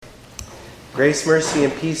Grace, mercy,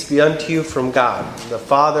 and peace be unto you from God, the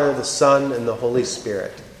Father, the Son, and the Holy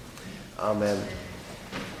Spirit. Amen.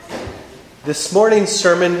 This morning's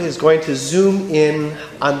sermon is going to zoom in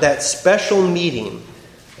on that special meeting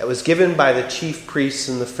that was given by the chief priests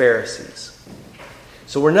and the Pharisees.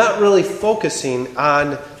 So we're not really focusing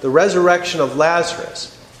on the resurrection of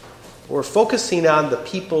Lazarus. We're focusing on the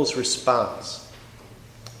people's response.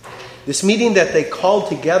 This meeting that they called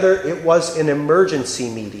together, it was an emergency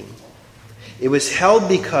meeting. It was held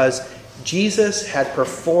because Jesus had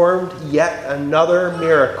performed yet another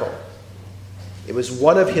miracle. It was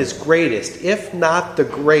one of his greatest, if not the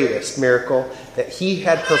greatest miracle that he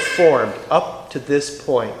had performed up to this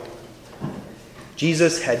point.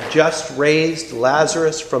 Jesus had just raised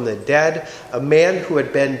Lazarus from the dead, a man who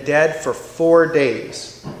had been dead for 4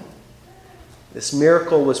 days. This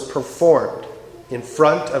miracle was performed in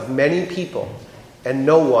front of many people, and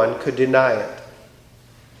no one could deny it.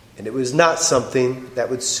 And it was not something that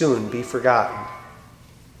would soon be forgotten.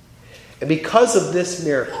 And because of this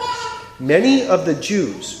miracle, many of the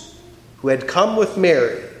Jews who had come with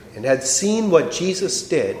Mary and had seen what Jesus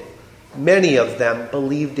did, many of them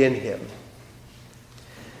believed in him.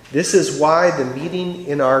 This is why the meeting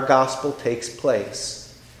in our gospel takes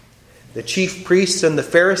place. The chief priests and the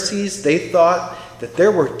Pharisees, they thought that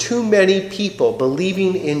there were too many people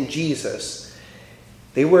believing in Jesus.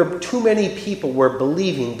 Too many people were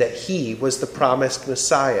believing that he was the promised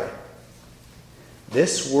Messiah.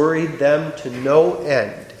 This worried them to no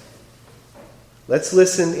end. Let's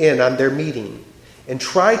listen in on their meeting and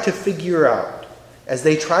try to figure out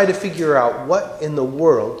what in the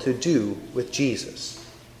world to do with Jesus.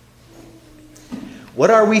 What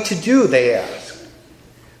are we to do, they asked.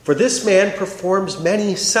 For this man performs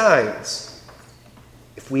many signs.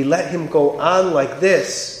 If we let him go on like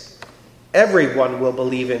this, everyone will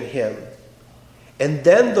believe in him. And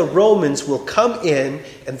then the Romans will come in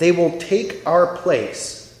and they will take our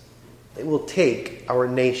place. They will take our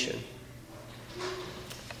nation.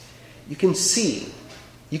 You can see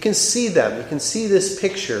them. You can see this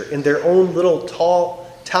picture in their own little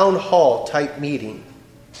town hall type meeting.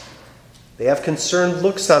 They have concerned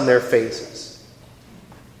looks on their faces.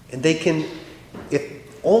 And if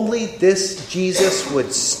only this Jesus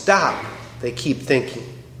would stop, they keep thinking.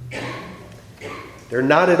 They're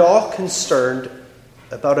not at all concerned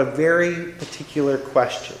about a very particular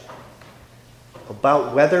question,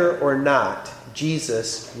 about whether or not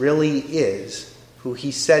Jesus really is who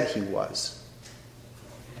he said he was.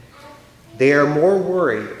 They are more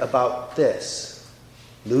worried about this,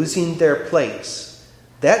 losing their place.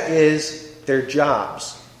 That is their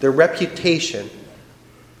jobs, their reputation,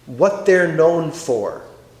 what they're known for,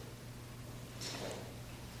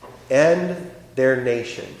 and their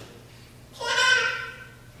nation.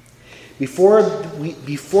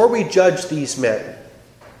 Before we judge these men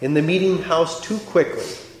in the meeting house too quickly,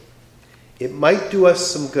 it might do us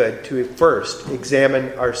some good to first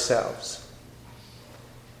examine ourselves.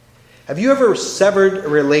 Have you ever severed a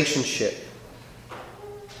relationship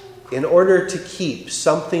in order to keep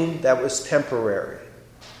something that was temporary?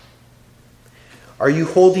 Are you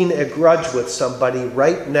holding a grudge with somebody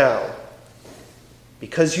right now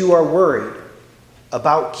because you are worried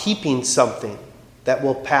about keeping something that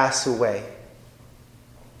will pass away?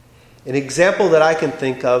 An example that I can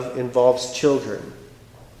think of involves children.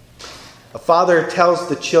 A father tells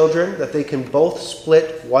the children that they can both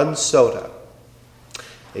split one soda.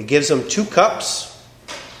 He gives them 2 cups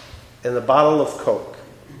and a bottle of Coke.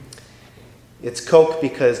 It's Coke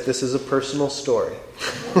because this is a personal story.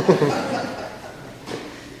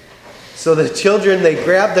 So the children, they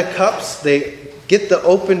grab the cups, they get the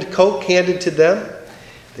opened Coke handed to them.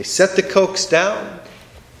 They set the Cokes down,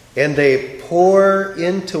 and they pour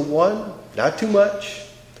into one, not too much.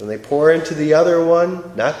 Then they pour into the other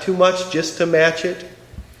one, not too much, just to match it.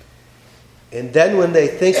 And then when they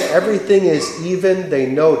think everything is even, they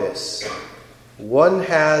notice one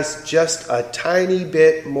has just a tiny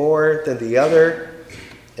bit more than the other.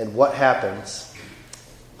 And what happens?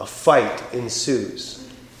 A fight ensues.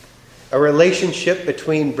 A relationship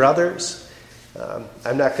between brothers.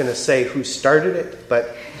 I'm not going to say who started it,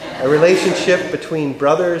 but a relationship between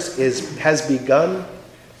brothers has begun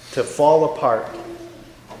to fall apart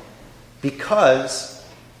because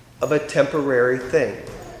of a temporary thing.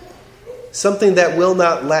 Something that will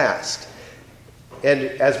not last. And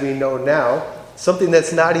as we know now, something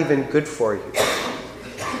that's not even good for you.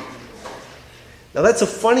 Now that's a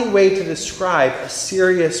funny way to describe a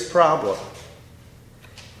serious problem.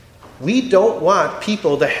 We don't want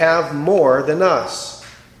people to have more than us.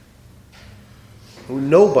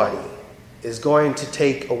 Nobody is going to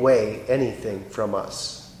take away anything from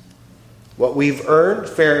us. What we've earned,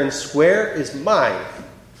 fair and square, is mine.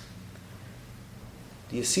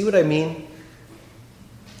 Do you see what I mean?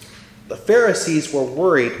 The Pharisees were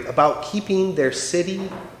worried about keeping their city,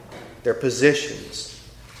 their positions,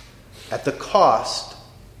 at the cost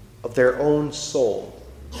of their own soul.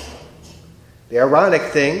 The ironic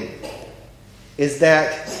thing is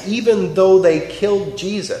that even though they killed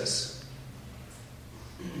Jesus,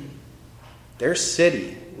 their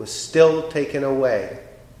city was still taken away.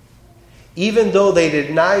 Even though they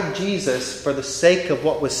denied Jesus for the sake of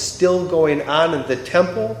what was still going on in the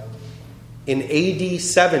temple in AD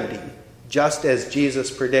 70, just as Jesus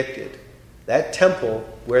predicted, that temple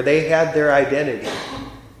where they had their identity,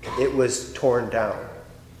 it was torn down.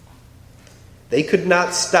 They could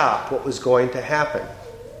not stop what was going to happen.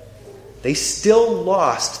 They still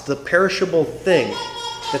lost the perishable thing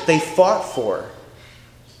that they fought for.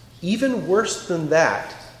 Even worse than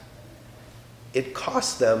that, it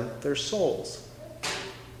cost them their souls.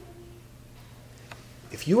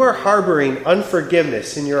 If you are harboring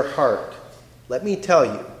unforgiveness in your heart, let me tell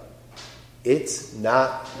you, it's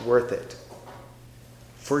not worth it.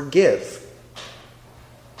 Forgive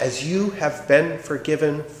as you have been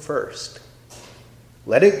forgiven first.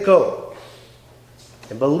 Let it go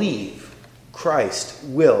and believe Christ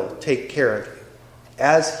will take care of you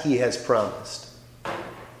as he has promised.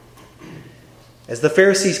 As the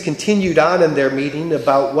Pharisees continued on in their meeting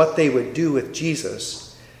about what they would do with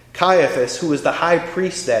Jesus, Caiaphas, who was the high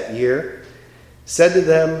priest that year, said to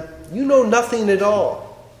them, "You know nothing at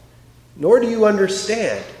all, nor do you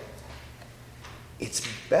understand. It's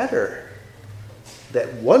better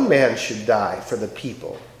that one man should die for the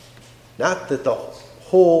people, not that the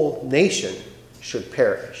whole nation should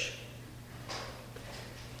perish."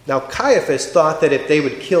 Now Caiaphas thought that if they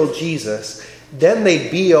would kill Jesus, then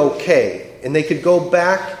they'd be okay, and they could go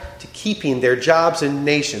back to keeping their jobs and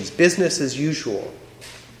nations, business as usual.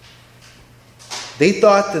 They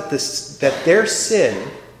thought that their sin,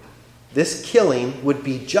 this killing, would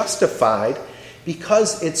be justified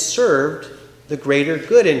because it served the greater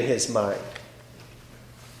good in his mind.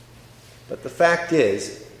 But the fact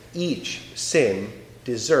is, each sin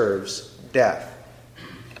deserves death.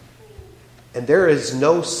 And there is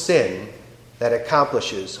no sin that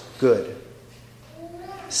accomplishes good.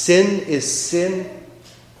 Sin is sin,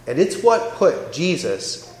 and it's what put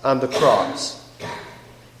Jesus on the cross.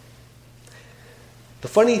 The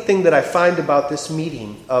funny thing that I find about this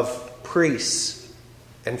meeting of priests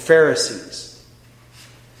and Pharisees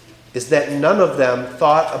is that none of them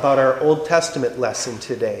thought about our Old Testament lesson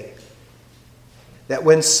today. That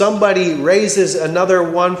when somebody raises another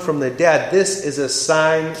one from the dead, this is a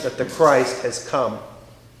sign that the Christ has come.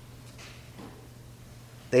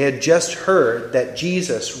 They had just heard that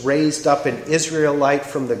Jesus raised up an Israelite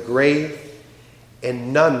from the grave,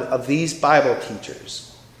 and none of these Bible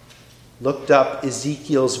teachers looked up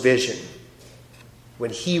Ezekiel's vision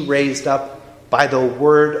when he raised up by the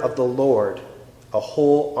word of the Lord a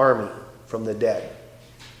whole army from the dead.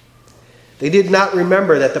 They did not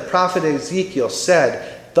remember that the prophet Ezekiel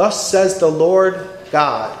said, "Thus says the Lord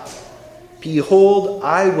God, behold,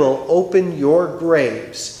 I will open your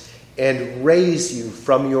graves and raise you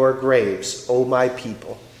from your graves, O my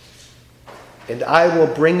people. And I will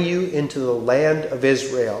bring you into the land of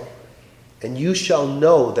Israel, and you shall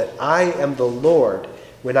know that I am the Lord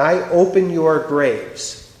when I open your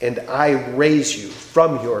graves and I raise you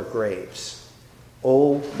from your graves,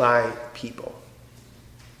 O my people."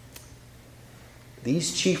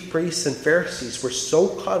 These chief priests and Pharisees were so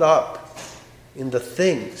caught up in the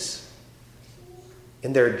things,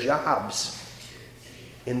 in their jobs,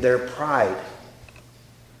 in their pride,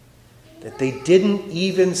 that they didn't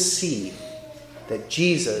even see that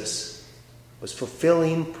Jesus was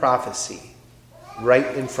fulfilling prophecy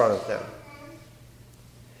right in front of them.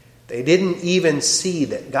 They didn't even see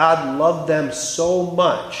that God loved them so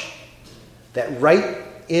much that right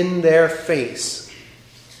in their face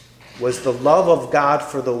was the love of God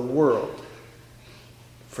for the world,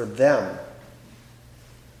 for them,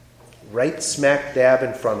 right smack dab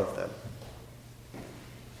in front of them.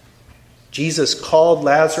 Jesus called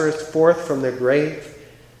Lazarus forth from the grave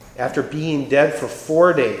after being dead for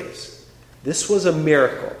 4 days. This was a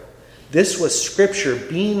miracle. This was Scripture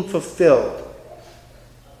being fulfilled.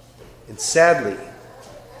 And sadly,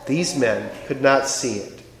 these men could not see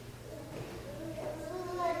it.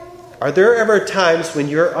 Are there ever times when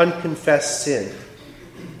your unconfessed sin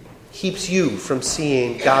keeps you from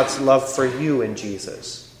seeing God's love for you in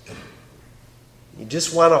Jesus? You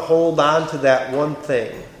just want to hold on to that one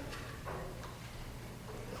thing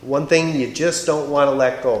you just don't want to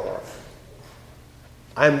let go of.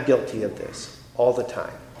 I'm guilty of this all the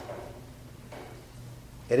time.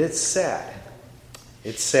 And it's sad.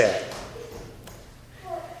 It's sad.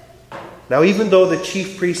 Now, even though the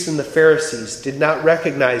chief priests and the Pharisees did not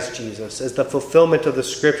recognize Jesus as the fulfillment of the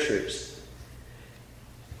Scriptures,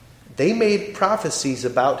 they made prophecies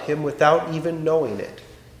about him without even knowing it.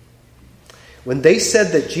 When they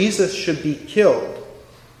said that Jesus should be killed,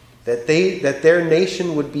 that their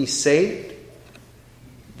nation would be saved,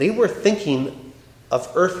 they were thinking of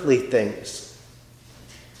earthly things.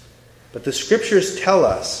 But the Scriptures tell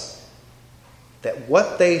us that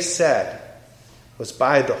what they said was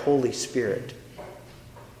by the Holy Spirit.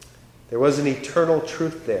 There was an eternal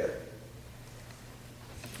truth there.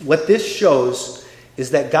 What this shows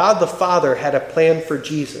is that God the Father had a plan for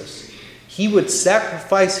Jesus. He would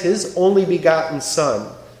sacrifice his only begotten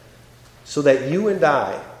Son so that you and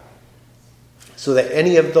I, so that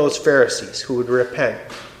any of those Pharisees who would repent,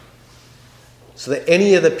 so that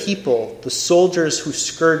any of the people, the soldiers who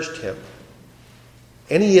scourged him,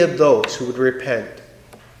 any of those who would repent,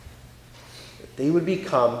 they would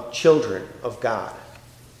become children of God.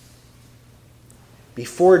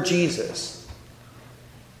 Before Jesus,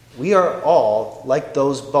 we are all like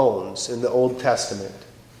those bones in the Old Testament.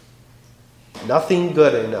 Nothing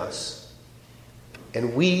good in us.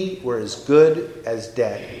 And we were as good as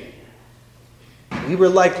dead. We were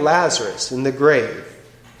like Lazarus in the grave.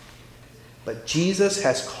 But Jesus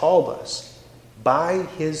has called us by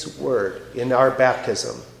his word in our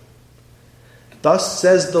baptism. Thus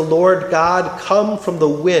says the Lord God, come from the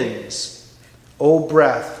winds, O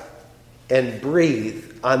breath, and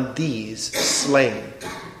breathe on these slain,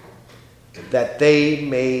 that they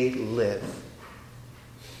may live.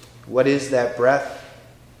 What is that breath?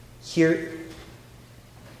 Here,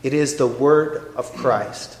 it is the word of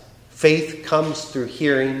Christ. Faith comes through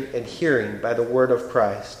hearing, and hearing by the word of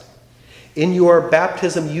Christ. In your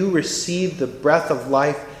baptism, you receive the breath of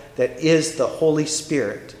life that is the Holy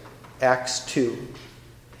Spirit. Acts 2.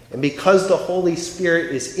 And because the Holy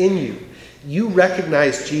Spirit is in you, you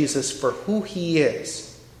recognize Jesus for who he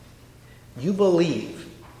is. You believe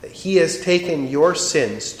that he has taken your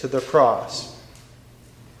sins to the cross.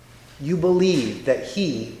 You believe that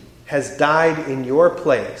he has died in your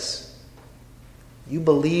place. You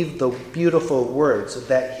believe the beautiful words of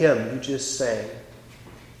that hymn you just sang.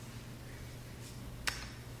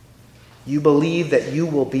 You believe that you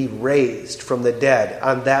will be raised from the dead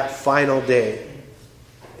on that final day.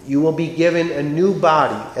 You will be given a new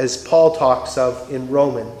body, as Paul talks of in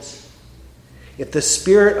Romans. If the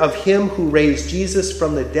spirit of him who raised Jesus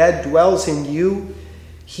from the dead dwells in you,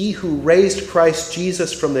 he who raised Christ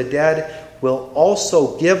Jesus from the dead will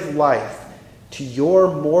also give life to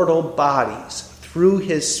your mortal bodies through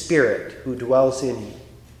his Spirit who dwells in you.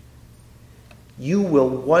 You will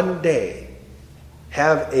one day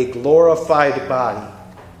have a glorified body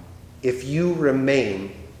if you remain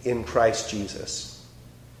in Christ Jesus.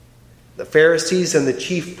 The Pharisees and the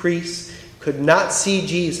chief priests could not see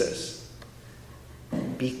Jesus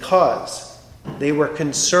because they were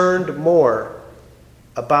concerned more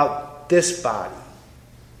about this body,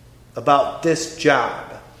 about this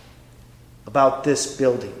job, about this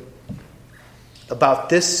building, about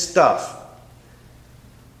this stuff,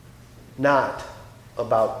 not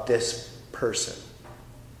about this person.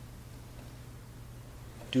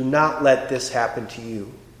 Do not let this happen to you.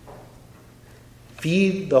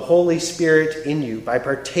 Feed the Holy Spirit in you by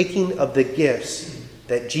partaking of the gifts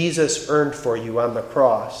that Jesus earned for you on the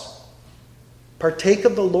cross. Partake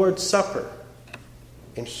of the Lord's Supper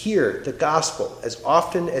and hear the gospel as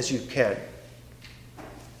often as you can.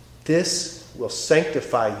 This will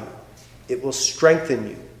sanctify you. It will strengthen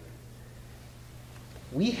you.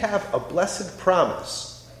 We have a blessed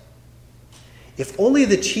promise. If only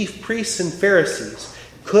the chief priests and Pharisees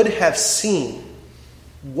could have seen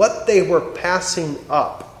what they were passing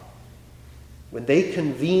up when they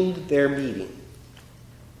convened their meeting,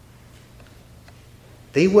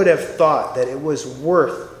 they would have thought that it was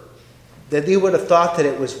worth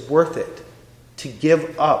it to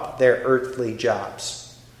give up their earthly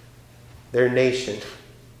jobs, their nation,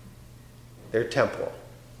 their temple.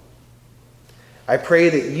 I pray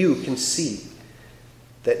that you can see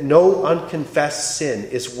that no unconfessed sin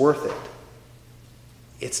is worth it.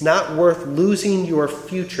 It's not worth losing your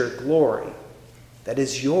future glory that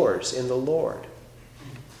is yours in the Lord.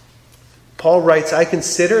 Paul writes, I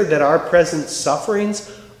consider that our present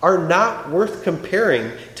sufferings are not worth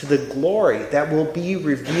comparing to the glory that will be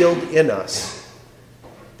revealed in us.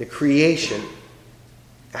 The creation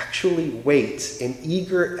actually waits in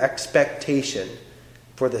eager expectation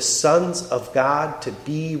for the sons of God to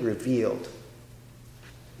be revealed.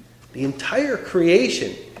 The entire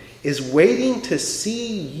creation is waiting to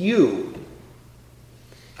see you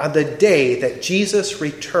on the day that Jesus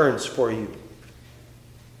returns for you.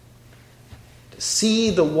 To see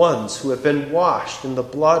the ones who have been washed in the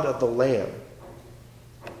blood of the Lamb.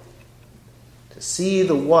 To see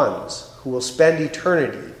the ones who will spend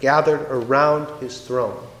eternity gathered around his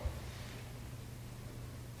throne.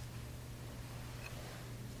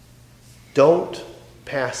 Don't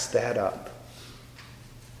pass that up.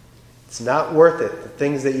 It's not worth it, the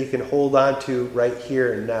things that you can hold on to right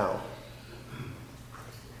here and now.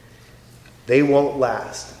 They won't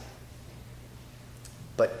last.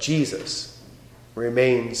 But Jesus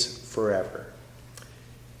remains forever.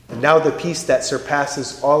 And now the peace that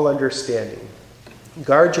surpasses all understanding.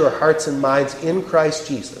 Guard your hearts and minds in Christ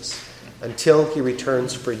Jesus until he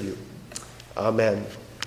returns for you. Amen.